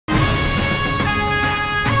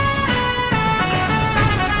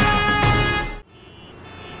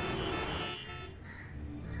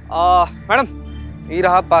Madam ये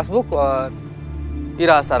रहा passbook और ये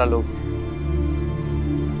रहा सारा लोग।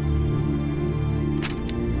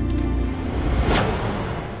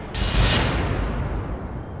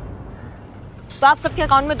 तो आप सबके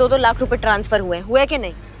अकाउंट में 2-2 लाख रुपए ट्रांसफर हुए कि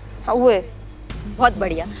नहीं? हाँ हुए। बहुत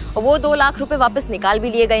बढ़िया। और वो 2 लाख रुपए वापस निकाल भी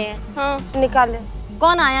लिए गए हैं? हाँ निकाले।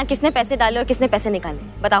 कौन आया, किसने पैसे डाले और किसने पैसे निकाले,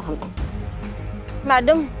 बताओ हमको।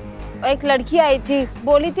 मैडम एक लड़की आई थी,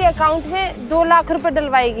 बोली थी अकाउंट में 2 लाख रुपए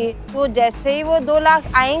डलवाएगी। तो जैसे ही वो 2 लाख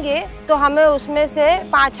आएंगे तो हमें उसमें से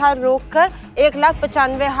 5,000 रोक कर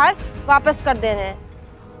 1,95,000 वापस कर देने हैं।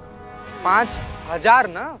 5,000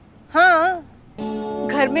 ना? हाँ।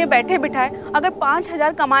 घर में बैठे बिठाए अगर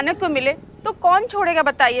 5,000 कमाने को मिले तो कौन छोड़ेगा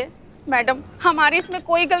बताइए। मैडम हमारी इसमें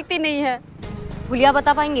कोई गलती नहीं है। हुलिया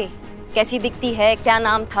बता पाएंगे कैसी दिखती है, क्या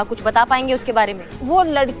नाम था, कुछ बता पाएंगे उसके बारे में? वो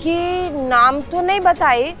लड़की नाम तो नहीं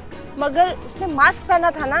बताई मगर उसने मास्क पहना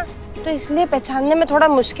था ना, तो इसलिए पहचानने में थोड़ा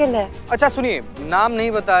मुश्किल है। अच्छा सुनिए, नाम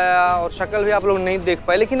नहीं बताया और शक्ल भी आप लोग नहीं देख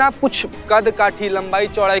पाए, लेकिन आप कुछ कद काठी, लंबाई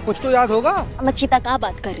चौड़ाई कुछ तो याद होगा। अब चीता क्या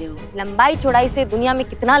बात कर रहे हो? लंबाई चौड़ाई से दुनिया में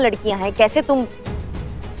कितना लड़कियां हैं, कैसे तुम?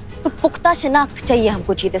 तो पुख्ता शिनाख्त चाहिए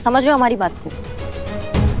हमको चीते, समझ रहे हो हमारी बात को?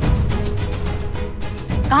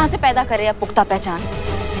 कहाँ से पैदा करे अब पुख्ता पहचान?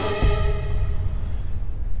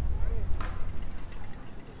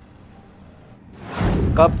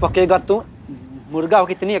 कब पकेगा तू? मुर्गा हो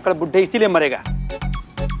कितनी एकड़ बुढ़े इसीलिए मरेगा।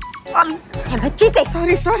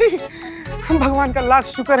 सॉरी सॉरी, हम भगवान का लाख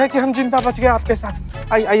शुक्र है कि हम जिंदा बच गए आपके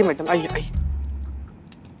साथ। आइए आइए मैडम, आइए आइए।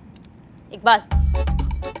 इकबाल।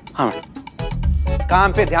 हाँ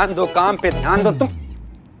काम पे ध्यान दो, काम पे ध्यान दो तुम।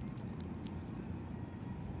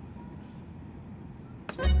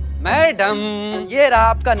 मैडम ये रहा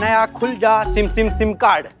आपका नया खुल जा सिम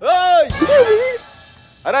कार्ड।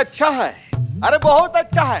 अरे अच्छा है, अरे बहुत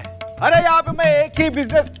अच्छा है। अरे यहाँ पे मैं एक ही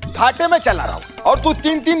बिजनेस घाटे में चला रहा हूँ और तू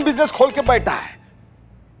 3 बिजनेस खोल के बैठा है।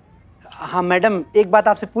 हाँ मैडम एक बात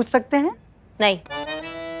आपसे पूछ सकते हैं? नहीं।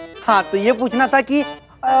 हाँ तो ये पूछना था कि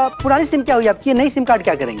पुरानी सिम क्या हुई आपकी, नई सिम कार्ड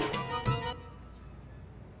क्या करेंगे?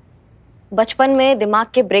 बचपन में दिमाग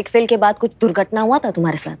के ब्रेक फेल के बाद कुछ दुर्घटना हुआ था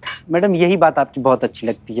तुम्हारे साथ? मैडम यही बात आपकी बहुत अच्छी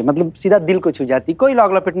लगती है, मतलब सीधा दिल को छू जाती, कोई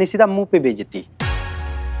लॉग लपेट नहीं, सीधा मुंह पे बेइज्जती।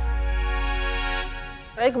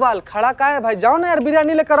 इकबाल खड़ा का है भाई, जाओ ना यार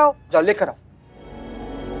बिरयानी लेकर आओ, जाओ लेकर आओ।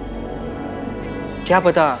 क्या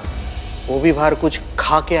पता वो भी बाहर कुछ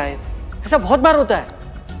खा के आए, ऐसा बहुत बार होता है।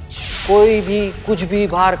 कोई भी कुछ भी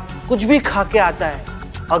बाहर कुछ भी खा के आता है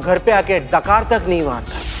और घर पे आके डकार तक नहीं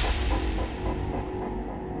मारता।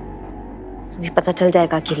 अभी पता चल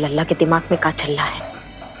जाएगा कि लल्ला के दिमाग में क्या चल रहा है।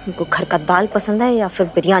 उनको घर का दाल पसंद है या फिर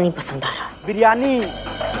बिरयानी पसंद आ रहा है? बिरयानी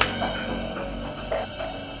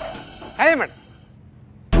है मैडम।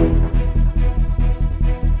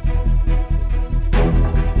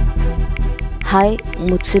 हाय,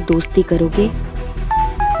 मुझसे दोस्ती करोगे?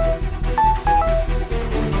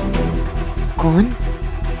 कौन?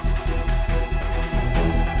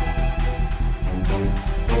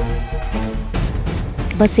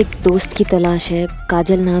 बस एक दोस्त की तलाश है,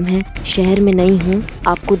 काजल नाम है, शहर में नई हूँ,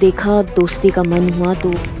 आपको देखा दोस्ती का मन हुआ तो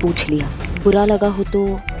पूछ लिया, बुरा लगा हो तो?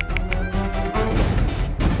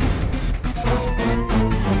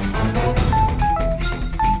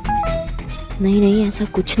 नहीं नहीं ऐसा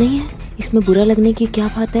कुछ नहीं है, इसमें बुरा लगने की क्या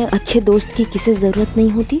बात है। अच्छे दोस्त की किसी जरूरत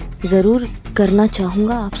नहीं होती। जरूर करना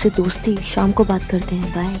चाहूंगा आपसे दोस्ती, शाम को बात करते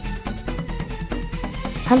हैं, बाय।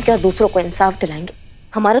 हम क्या दूसरों को इंसाफ दिलाएंगे,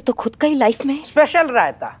 हमारा तो खुद का ही लाइफ में स्पेशल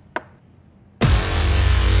रायता।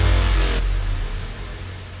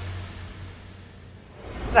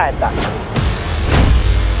 रायता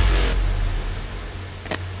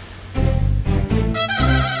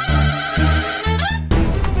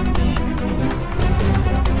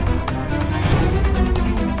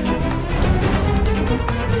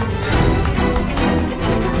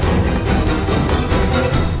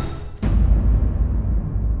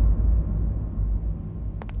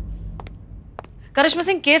करिश्मा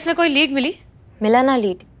सिंह केस में कोई लीड मिली? मिला ना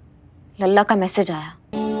लीड, लल्ला का मैसेज आया।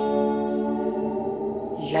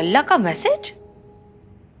 लल्ला का मैसेज?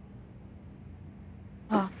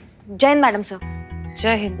 जय हिंद मैडम सर।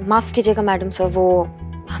 जय हिंद। माफ कीजिएगा मैडम सर, वो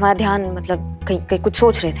हमारा ध्यान मतलब कहीं कुछ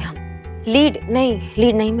सोच रहे थे हम। लीड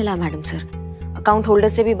नहीं मिला मैडम सर। अकाउंट होल्डर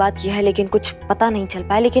से भी बात किया है लेकिन कुछ पता नहीं चल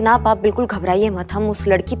पाया। लेकिन आप बिल्कुल घबराइए मत, हम उस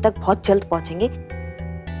लड़की तक बहुत जल्द पहुंचेंगे।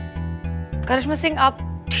 करिश्मा सिंह आप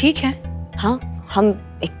ठीक हैं? हाँ हम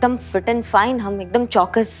एकदम फिट एंड फाइन, हम एकदम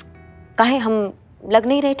चौकस। काहे हम लग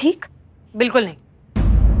नहीं रहे ठीक? बिल्कुल नहीं।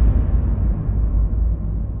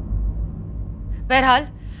 बहरहाल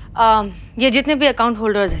ये जितने भी अकाउंट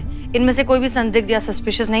होल्डर्स हैं इनमें से कोई भी संदिग्ध या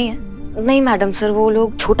सस्पिशियस नहीं है? नहीं मैडम सर, वो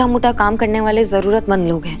लोग छोटा मोटा काम करने वाले जरूरतमंद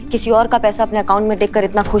लोग हैं। किसी और का पैसा अपने अकाउंट में देखकर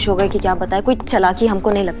इतना खुश हो गए कि क्या बताए। कोई चालाकी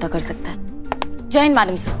हमको नहीं लगता कर सकता है। जय हिंद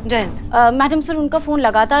मैडम सर। जय हिंद। मैडम सर, उनका फोन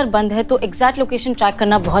लगातार बंद है तो एग्जैक्ट लोकेशन ट्रैक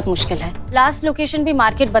करना बहुत मुश्किल है। लास्ट लोकेशन भी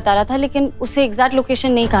मार्केट बता रहा था, लेकिन उसे एग्जैक्ट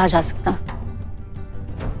लोकेशन नहीं कहा जा सकता।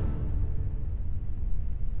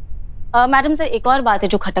 मैडम सर, एक और बात है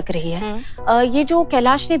जो खटक रही है। ये जो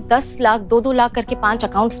कैलाश ने 10 लाख 2-2 लाख करके 5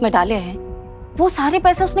 अकाउंट्स में डाले हैं, वो सारे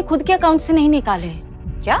पैसे उसने खुद के अकाउंट से नहीं निकाले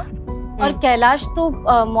हैं। क्या? और कैलाश तो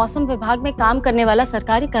मौसम विभाग में काम करने वाला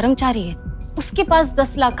सरकारी कर्मचारी है, उसके पास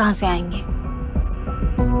 10 लाख कहाँ से आएंगे?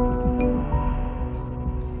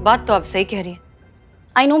 बात तो आप सही कह रही हैं।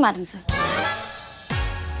 I know madam sir.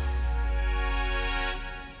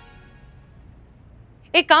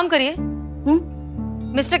 एक काम करिए,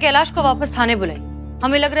 मिस्टर कैलाश को वापस थाने बुलाइए।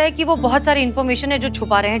 हमें लग रहा है कि वो बहुत सारी इन्फॉर्मेशन है जो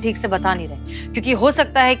छुपा रहे हैं, ठीक से बता नहीं रहे, क्योंकि हो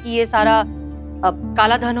सकता है कि ये सारा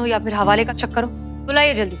काला धन हो या फिर हवाले का चक्कर हो।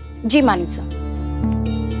 बुलाइए जल्दी। जी मैडम सर।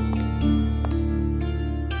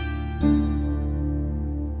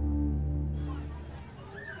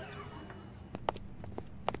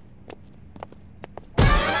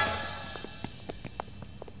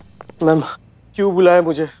 मैम, क्यों बुलाया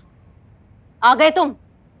मुझे? आ गए तुम?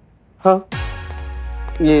 हाँ,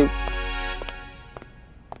 ये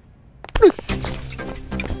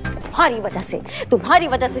तुम्हारी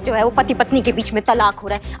वजह से जो है वो पति पत्नी के बीच में तलाक हो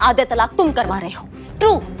रहा है। आधे तलाक तुम करवा रहे हो।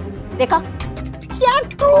 ट्रू? देखा? क्या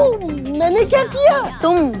ट्रू? मैंने क्या किया?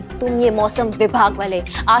 तुम ये मौसम विभाग वाले,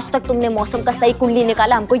 आज तक तुमने मौसम का सही कुंडली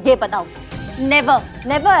निकाला? हमको ये बताओ।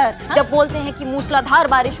 नेवर। जब बोलते हैं कि मूसलाधार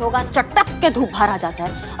बारिश होगा, चटक के धूप बाहर आ जाता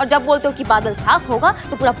है, और जब बोलते हो कि बादल साफ होगा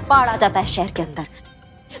तो पूरा बाढ़ आ जाता है शहर के अंदर।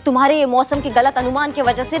 तुम्हारे ये मौसम के गलत अनुमान की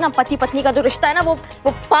वजह से ना पति पत्नी का जो रिश्ता है ना वो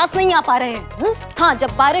पास नहीं आ पा रहे हैं। हाँ,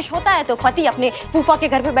 जब बारिश होता है तो पति अपने फूफा के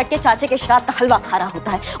घर पे बैठ के चाचे के श्राद्ध का हलवा खा रहा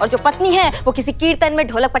होता है, और जो पत्नी है वो किसी कीर्तन में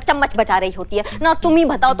ढोलक पर चम्मच बजा रही होती है ना। तुम ही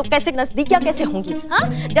बताओ तो कैसे नजदीकियां कैसे होंगी? हाँ,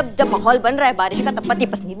 जब माहौल बन रहा है बारिश का, तब पति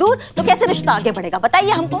पत्नी दूर, तो कैसे रिश्ता आगे बढ़ेगा?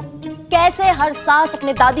 बताइए हमको। कैसे हर सास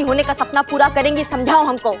अपने दादी होने का सपना पूरा करेंगी? समझाओ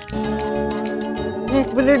हमको।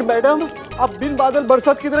 एक मिनट मैडम, आप बिन बादल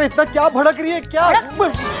बरसात की तरह इतना क्या भड़क रही है? क्या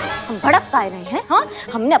हम भड़क पाए रहे हैं? हाँ,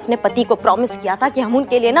 हमने अपने पति को प्रॉमिस किया था कि हम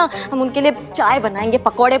उनके लिए चाय बनाएंगे,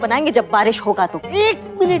 पकौड़े बनाएंगे जब बारिश होगा तो।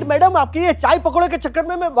 एक मिनट मैडम, आपके ये चाय पकौड़े के चक्कर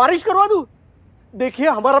में मैं बारिश करवा दूं? देखिए,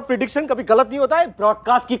 हमारा प्रेडिक्शन कभी गलत नहीं होता है,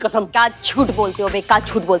 ब्रॉडकास्ट की कसम। क्या झूठ बोलते हो बेकार,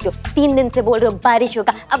 झूठ बोलते हो। 3 दिन से बोल रहे हो बारिश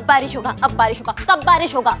होगा, अब बारिश होगा, अब बारिश होगा। कब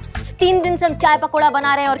बारिश होगा? 3 दिन से हम चाय पकौड़ा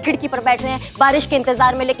बना रहे हैं और खिड़की पर बैठ रहे हैं बारिश के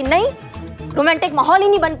इंतजार में, लेकिन नहीं, रोमांटिक माहौल ही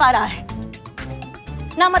नहीं बन पा रहा है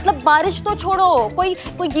ना। मतलब बारिश तो छोड़ो,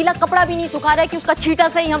 कोई गीला कपड़ा भी नहीं सुखा रहा है कि उसका छींटा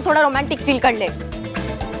से ही हम थोड़ा रोमांटिक फील कर ले।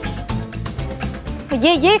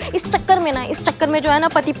 ये इस चक्कर में जो है ना,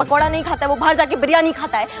 पति पकौड़ा नहीं खाता है, वो बाहर जाके बिरयानी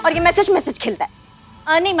खाता है और ये मैसेज खेलता है।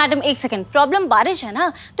 नहीं मैडम, एक सेकंड। प्रॉब्लम बारिश है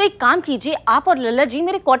ना, तो एक काम कीजिए, आप और लल्ला जी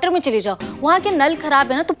मेरे क्वार्टर में चले जाओ। वहाँ के नल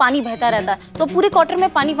खराब है ना, तो पानी बहता रहता है, तो पूरे क्वार्टर में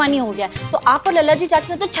पानी हो गया, तो आप और लल्ला जी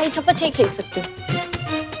जाके तो छई छप्पा छई खेल सकते हो।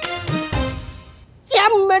 क्या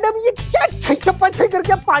मैडम, ये क्या छई छप्पा छई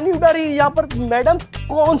करके पानी उड़ा रही है यहाँ पर? मैडम,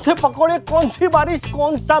 कौन से पकोड़े, कौन सी बारिश,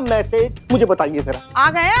 कौन सा मैसेज, मुझे बताइए जरा। आ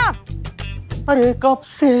गए आप? अरे कब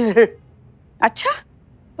से? अच्छा,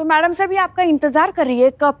 तो मैडम सर भी आपका इंतजार कर रही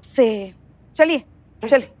है कब से। चलिए।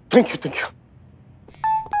 Thank you.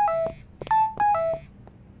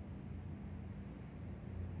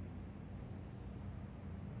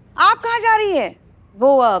 आप कहाँ जा रही है?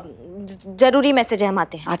 वो जरूरी मैसेज है, हम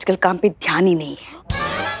आते हैं। आजकल काम पे ध्यान ही नहीं है।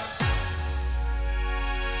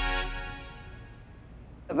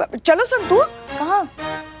 चलो सर, तू कहाँ?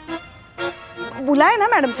 बुलाए ना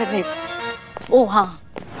मैडम सर ने। ओ हाँ।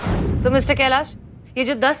 सो मिस्टर कैलाश, ये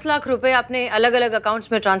जो 10 लाख रुपए आपने अलग अलग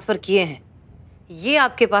अकाउंट्स में ट्रांसफर किए हैं, ये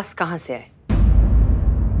आपके पास कहाँ से आए?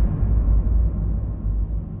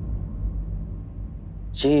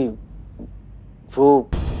 जी, वो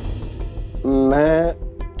मैं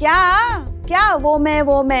क्या वो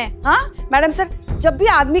मैं? हाँ मैडम सर, जब भी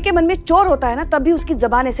आदमी के मन में चोर होता है ना, तब भी उसकी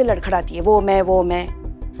जबान ऐसे लड़खड़ाती है, वो मैं।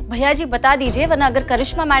 भैया जी बता दीजिए, वरना अगर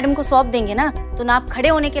करिश्मा मैडम को सौंप देंगे ना, तो ना आप खड़े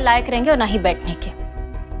होने के लायक रहेंगे और ना ही बैठने के।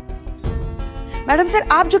 मैडम सर,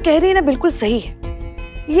 आप जो कह रही है ना बिल्कुल सही है।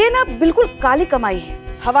 ये ना बिल्कुल काली कमाई है,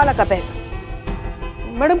 हवाला का पैसा।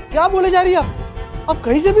 मैडम क्या बोले जा रही है आप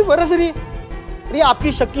कहीं से भी बरस रही है। ये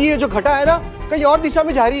आपकी शक्की है जो घटा है ना, कहीं और दिशा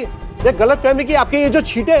में जा रही है। ये गलत फहमी की आपके ये जो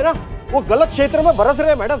छींटे है ना, वो गलत क्षेत्र में बरस रहे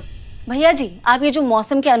हैं मैडम। भैया जी, आप ये जो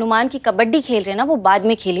मौसम के अनुमान की कबड्डी खेल रहे हैं ना, वो बाद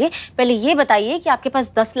में खेलिए। पहले ये बताइए कि आपके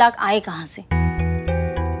पास 10 लाख आए कहाँ से?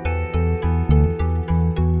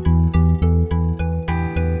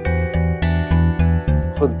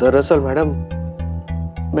 दरअसल मैडम,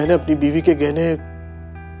 मैंने अपनी बीवी के गहने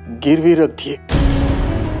गिरवी रख दिए।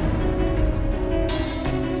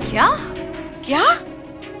 क्या? क्या?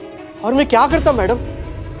 और मैं क्या करता मैडम,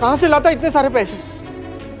 कहां से लाता इतने सारे पैसे?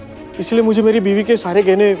 इसलिए मुझे मेरी बीवी के सारे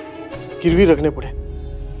गहने गिरवी रखने पड़े।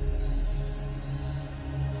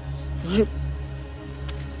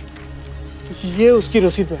 ये उसकी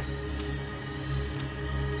रसीद है।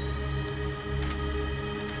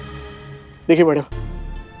 देखिए मैडम,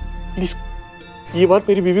 प्लीज ये बात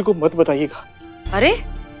मेरी बीवी को मत बताइएगा। अरे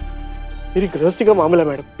मेरी गृहस्थी का मामला है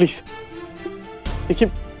मैडम, प्लीज। देखिए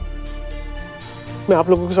मैं आप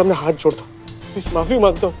लोगों के सामने हाथ जोड़ता हूँ, प्लीज माफी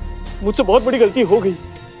मांगता हूँ, मुझसे बहुत बड़ी गलती हो गई।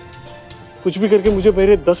 कुछ भी करके मुझे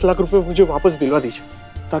मेरे 10 लाख रुपए मुझे वापस दिलवा दीजिए,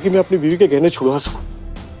 ताकि मैं अपनी बीवी के गहने छुड़वा सकूं।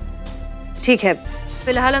 ठीक है,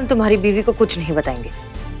 फिलहाल हम तुम्हारी बीवी को कुछ नहीं बताएंगे।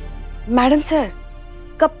 मैडम सर,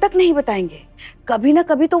 कब तक नहीं बताएंगे? कभी ना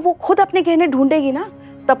कभी तो वो खुद अपने गहने ढूंढेगी ना,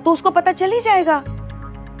 तब तो उसको पता चल ही जाएगा।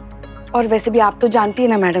 और वैसे भी आप तो जानती है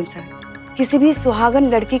ना मैडम सर, किसी भी सुहागन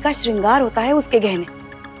लड़की का श्रृंगार होता है उसके गहने।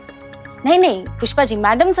 नहीं नहीं पुष्पा जी,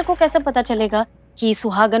 मैडम सर को कैसे पता चलेगा कि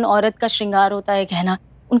सुहागन औरत का श्रृंगार होता है गहना?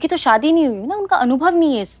 उनकी तो शादी नहीं हुई ना, उनका अनुभव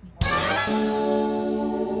नहीं है इसमें।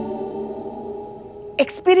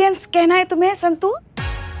 एक्सपीरियंस कहना है तुम्हें संतू?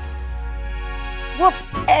 वो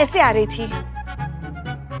ऐसे आ रही थी।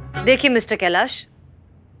 देखिए मिस्टर कैलाश।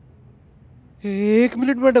 एक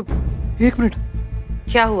मिनट मैडम, एक मिनट।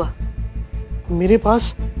 क्या हुआ? मेरे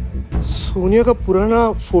पास सोनिया का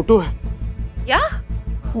पुराना फोटो है। क्या?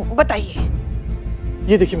 बताइए।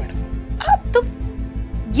 ये देखिए मैडम। आप तो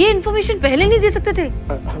ये इन्फॉर्मेशन पहले नहीं दे सकते थे।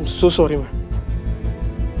 I am so sorry madam.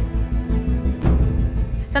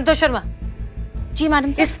 Santosh Sharma. Ji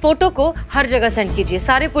madam sir. इस फोटो को हर जगह सेंड कीजिए,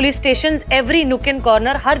 सारे पुलिस स्टेशन, एवरी नुक एंड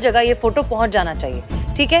कॉर्नर, हर जगह ये फोटो पहुंच जाना चाहिए।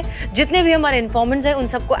 ठीक है, जितने भी हमारे इन्फॉर्मेंट्स हैं उन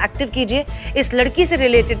सबको एक्टिव कीजिए। इस लड़की से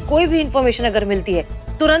रिलेटेड कोई भी इन्फॉर्मेशन अगर मिलती है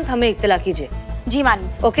तुरंत हमें इत्तला कीजिए। जी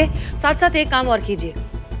मैडम सर। ओके, साथ साथ एक काम और कीजिए,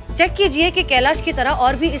 चेक कीजिए कि कैलाश की तरह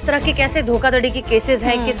और भी इस तरह के कैसे धोखाधड़ी के केसेस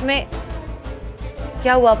हैं, किसमें।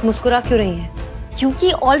 क्या हुआ, आप मुस्कुरा क्यों रही हैं?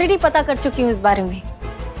 क्योंकि ऑलरेडी पता कर चुकी हूँ इस बारे में।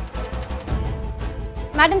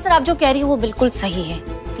 मैडम सर, आप जो कह रही हो वो बिल्कुल सही है।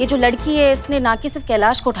 ये जो लड़की है इसने ना कि सिर्फ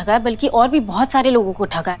कैलाश को ठगा है बल्कि और भी बहुत सारे लोगों को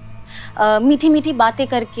ठगा है। मीठी मीठी बातें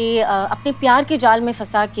करके, अपने प्यार के जाल में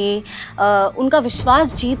फंसा के, उनका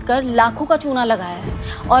विश्वास जीत कर लाखों का चूना लगाया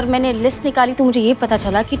है। और मैंने लिस्ट निकाली तो मुझे ये पता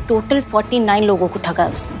चला कि टोटल 49 लोगों को ठगा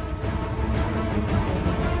है उसने।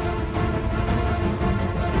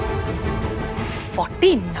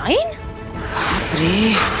 49?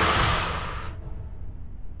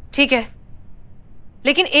 ठीक है,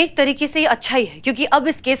 लेकिन एक तरीके से ये अच्छा ही है, क्योंकि अब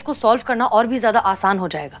इस केस को सॉल्व करना और भी ज्यादा आसान हो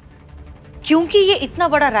जाएगा। क्योंकि ये इतना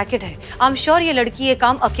बड़ा रैकेट है, आई एम श्योर ये लड़की ये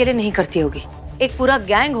काम अकेले नहीं करती होगी। एक पूरा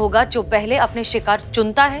गैंग होगा जो पहले अपने शिकार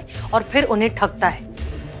चुनता है और फिर उन्हें ठगता है।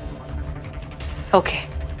 Okay,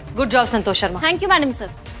 good job Santosh Sharma. Thank you madam sir.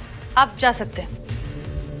 आप जा सकते हैं।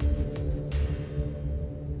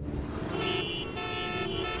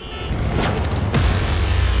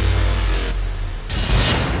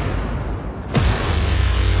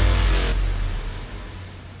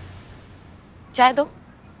 चाय दो।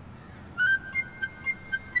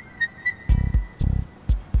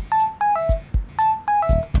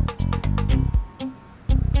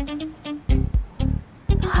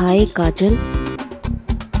 हाय काजल।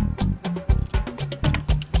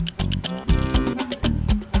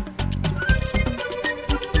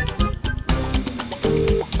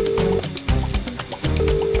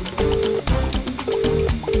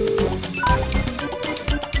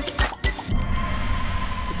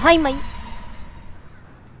 हाय मई।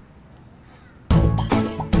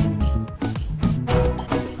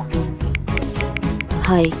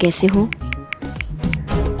 हाय, कैसे हो?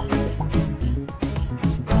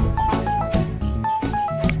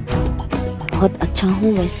 बहुत अच्छा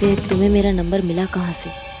हूँ। वैसे तुम्हें मेरा नंबर मिला कहाँ से?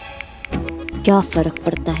 क्या फर्क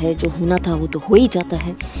पड़ता है, जो होना था वो तो हो ही जाता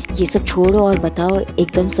है। ये सब छोड़ो और बताओ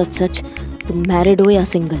एकदम सच सच, तुम मैरिड हो या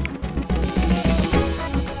सिंगल?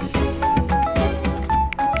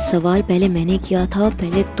 सवाल पहले मैंने किया था,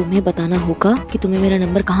 पहले तुम्हें बताना होगा कि तुम्हें मेरा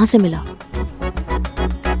नंबर कहाँ से मिला।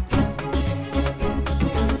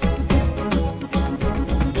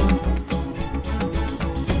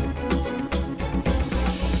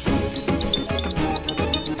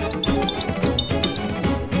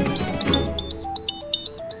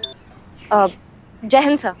 जय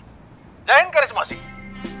हिंद सर। जय हिंद करिश्मा सिंह।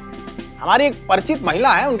 हमारी एक परिचित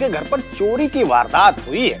महिला है, उनके घर पर चोरी की वारदात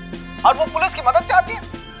हुई है और वो पुलिस की मदद चाहती है।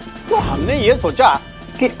 तो हमने ये सोचा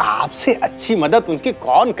कि आपसे अच्छी मदद उनकी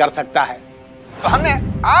कौन कर सकता है, तो हमने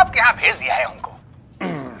आपके यहाँ भेज दिया है उनको।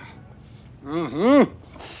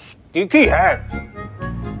 ठीक ही है।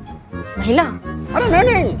 महिला? अरे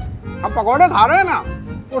नहीं, हम पकौड़े खा रहे हैं ना,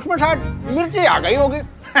 उसमें शायद मिर्ची आ गई होगी।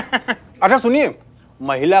 अच्छा सुनिए,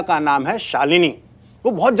 महिला का नाम है शालिनी,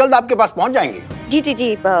 वो बहुत जल्द आपके पास पहुंच जाएंगी।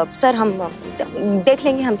 जी सर, हम देख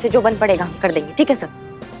लेंगे, हमसे जो बन पड़ेगा हम कर देंगे। ठीक है सर।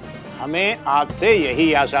 हमें आपसे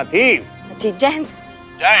यही आशा थी। जी, जय हिंद।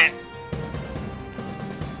 जय हिंद।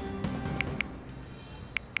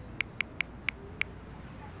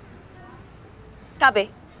 काबे,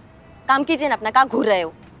 काम कीजिए ना अपना, कहाँ घूर रहे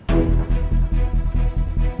हो?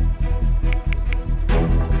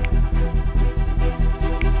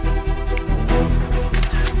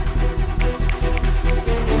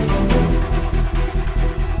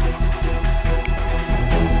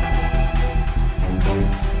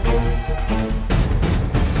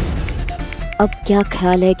 अब क्या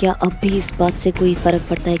ख्याल है, क्या अब भी इस बात से कोई फर्क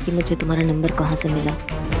पड़ता है कि मुझे तुम्हारा नंबर कहाँ से मिला?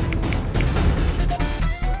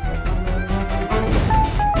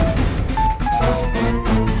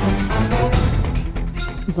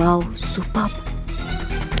 Wow, superb.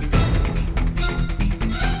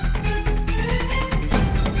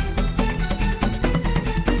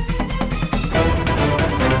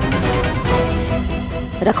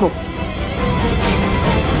 रखो।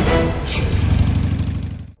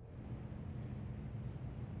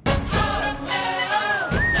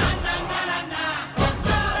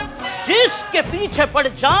 जिसके पीछे पड़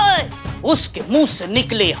जाए उसके मुंह से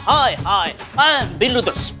निकले हाय हाय, I am Billu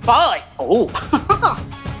the spy. ओह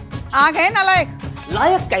आ गए नालायक।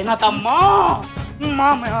 लायक कहना था माँ,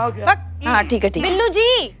 माँ मैं आ गया। हाँ ठीक है। बिल्लू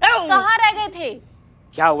जी कहाँ रह गए थे?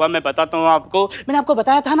 क्या हुआ मैं बताता हूँ आपको। मैंने आपको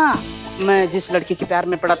बताया था ना, मैं जिस लड़की के प्यार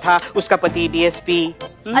में पड़ा था उसका पति डीएसपी।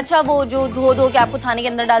 अच्छा, वो जो धो धो के आपको थाने के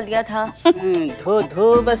अंदर डाल दिया था। धो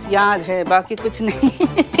धो बस याद है, बाकी कुछ नहीं।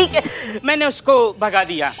 ठीक है, मैंने उसको भगा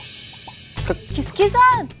दिया। किसके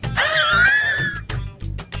साथ?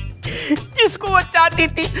 जिसको वो चाहती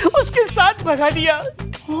थी उसके साथ भगा दिया।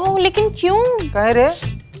 ओह, लेकिन क्यों? कह रे?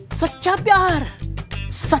 सच्चा प्यार,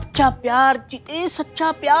 सच्चा प्यार चिते,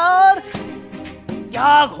 सच्चा प्यार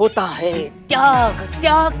त्याग होता है। त्याग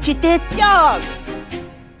त्याग चिते त्याग।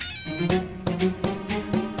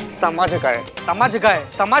 समझ गए, समझ गए,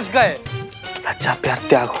 समझ गए। सच्चा प्यार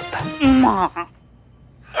त्याग होता है।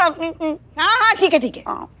 हाँ ठीक है।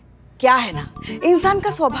 क्या है ना, इंसान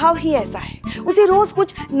का स्वभाव ही ऐसा है, उसे रोज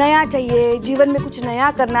कुछ नया चाहिए, जीवन में कुछ नया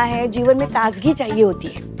करना है, जीवन में ताजगी चाहिए होती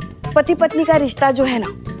है। पति पत्नी का रिश्ता जो है ना,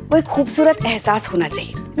 वो एक खूबसूरत एहसास होना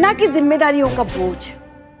चाहिए, ना कि जिम्मेदारियों का बोझ।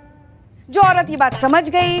 जो औरत ये बात समझ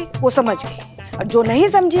गई वो समझ गई, और जो नहीं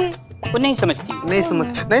समझी वो नहीं समझती।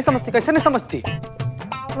 नहीं समझती। कैसे नहीं समझती?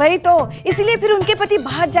 वही तो, इसलिए फिर उनके पति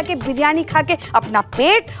बाहर जाके बिरयानी खा के अपना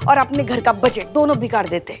पेट और अपने घर का बजट दोनों बिगाड़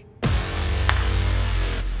देते।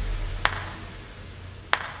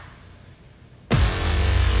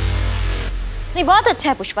 नहीं, बहुत अच्छा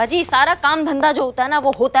है पुष्पा जी। सारा काम धंधा जो होता है ना,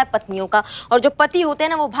 वो होता है पत्नियों का, और जो पति होते हैं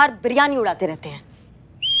ना, वो बाहर बिरयानी उड़ाते रहते हैं।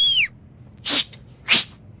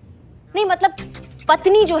 नहीं मतलब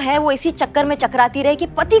पत्नी जो है वो इसी चक्कर में चकराती रहे कि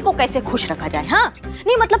पति को कैसे खुश रखा जाए। हाँ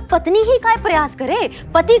नहीं मतलब पत्नी ही काय प्रयास करे,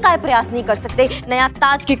 पति काय प्रयास नहीं कर सकते नया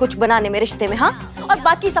ताज की कुछ बनाने में रिश्ते में। हाँ, और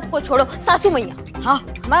बाकी सबको छोड़ो, सासू मैया, हाँ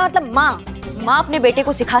हमारा मतलब माँ अपने बेटे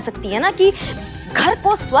को सिखा सकती है ना कि घर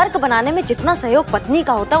को स्वर्ग बनाने में जितना सहयोग पत्नी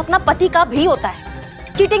का होता है उतना पति का भी होता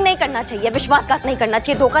है। चीटिंग नहीं करना चाहिए, विश्वासघात नहीं करना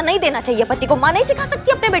चाहिए, धोखा नहीं देना चाहिए पति को। माँ नहीं सिखा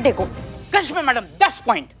सकती अपने बेटे को। करिश्मा madam 10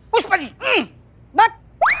 point. Pushpa ji but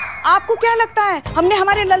आपको क्या लगता है हमने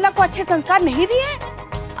हमारे लल्ला को अच्छे संस्कार नहीं दिए हैं?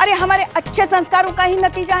 अरे हमारे अच्छे संस्कारों का ही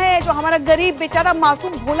नतीजा है जो हमारा गरीब बेचारा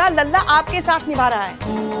मासूम भोला लल्ला आपके साथ निभा रहा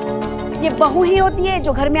है। ये बहू ही होती है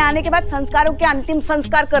जो घर में आने के बाद संस्कारों के अंतिम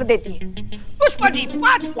संस्कार कर देती है। पुष्पा जी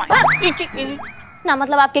 5 पॉइंट। ना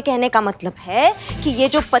मतलब आपके कहने का मतलब है कि ये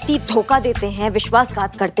जो पति धोखा देते हैं,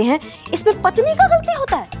 विश्वासघात करते हैं, इसमें पत्नी का गलती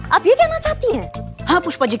होता है, आप ये कहना चाहती हैं? हाँ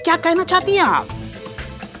पुष्पा जी, क्या कहना चाहती हैं आप?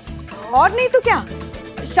 और नहीं तो क्या,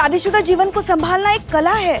 शादीशुदा जीवन को संभालना एक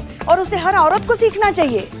कला है और उसे हर औरत को सीखना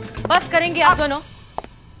चाहिए। बस करेंगे आप दोनों।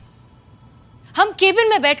 हम केबिन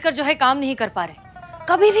में बैठकर जो है काम नहीं कर पा रहे,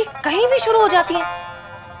 कभी भी कहीं भी शुरू हो जाती है।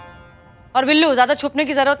 और बिल्लू, ज्यादा छुपने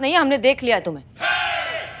की जरूरत नहीं है, हमने देख लिया है तुम्हें।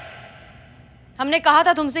 हमने कहा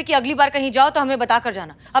था तुमसे कि अगली बार कहीं जाओ तो हमें बता कर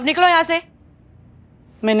जाना। अब निकलो यहाँ से।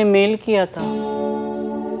 मैंने मेल किया था।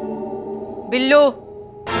 बिल्लू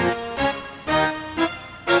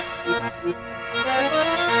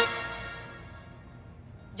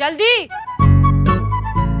जल्दी।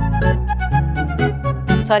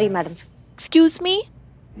 Sorry madam. Excuse me.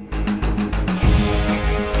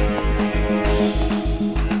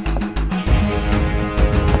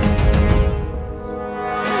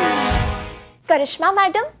 करिश्मा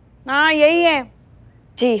मैडम? हाँ यही है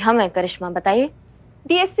जी, हम हैं करिश्मा, बताइए।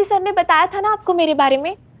 डीएसपी सर ने बताया था ना आपको मेरे बारे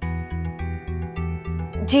में?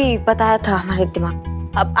 जी बताया था हमारे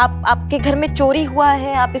दिमाग। अब आपके घर में चोरी हुआ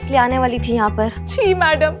है, आप इसलिए आने वाली थी यहाँ पर। जी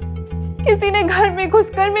मैडम, किसी ने घर में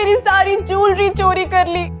घुसकर मेरी सारी ज्वेलरी चोरी कर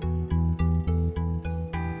ली।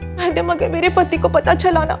 मैडम अगर मेरे पति को पता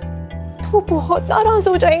चला ना तो वो बहुत नाराज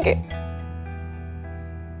हो जाएंगे।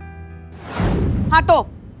 हाँ तो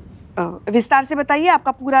विस्तार से बताइए,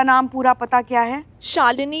 आपका पूरा नाम पूरा पता क्या है?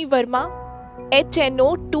 Shalini Verma, HNO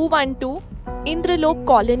 212, Indralok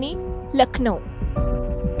colony, Lucknow.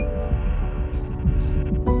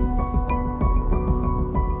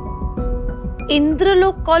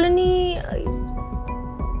 Indralok colony,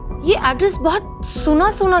 ये एड्रेस बहुत सुना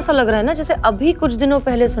सुना सा लग रहा है ना, जैसे अभी कुछ दिनों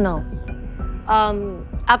पहले सुना हो।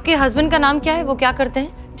 आपके हस्बैंड का नाम क्या है, वो क्या करते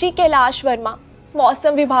हैं? जी कैलाश वर्मा,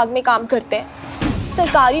 मौसम विभाग में काम करते हैं,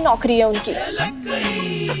 सरकारी नौकरी है उनकी।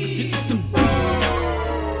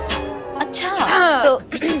 अच्छा तो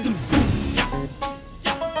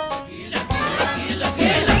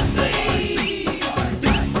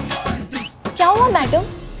क्या हुआ मैडम?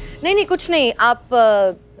 नहीं कुछ नहीं।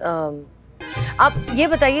 आप ये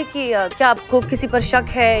बताइए कि क्या आपको किसी पर शक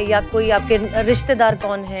है, या कोई आपके रिश्तेदार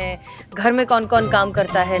कौन है, घर में कौन कौन काम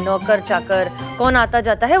करता है, नौकर चाकर कौन आता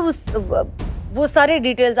जाता है, वो सारे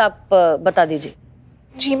डिटेल्स आप बता दीजिए।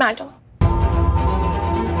 जी madam.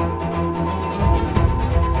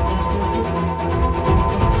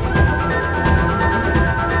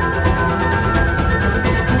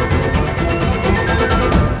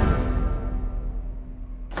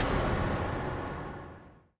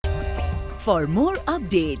 For more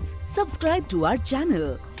updates, subscribe to our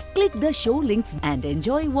channel, click the show links and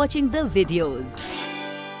enjoy watching the videos.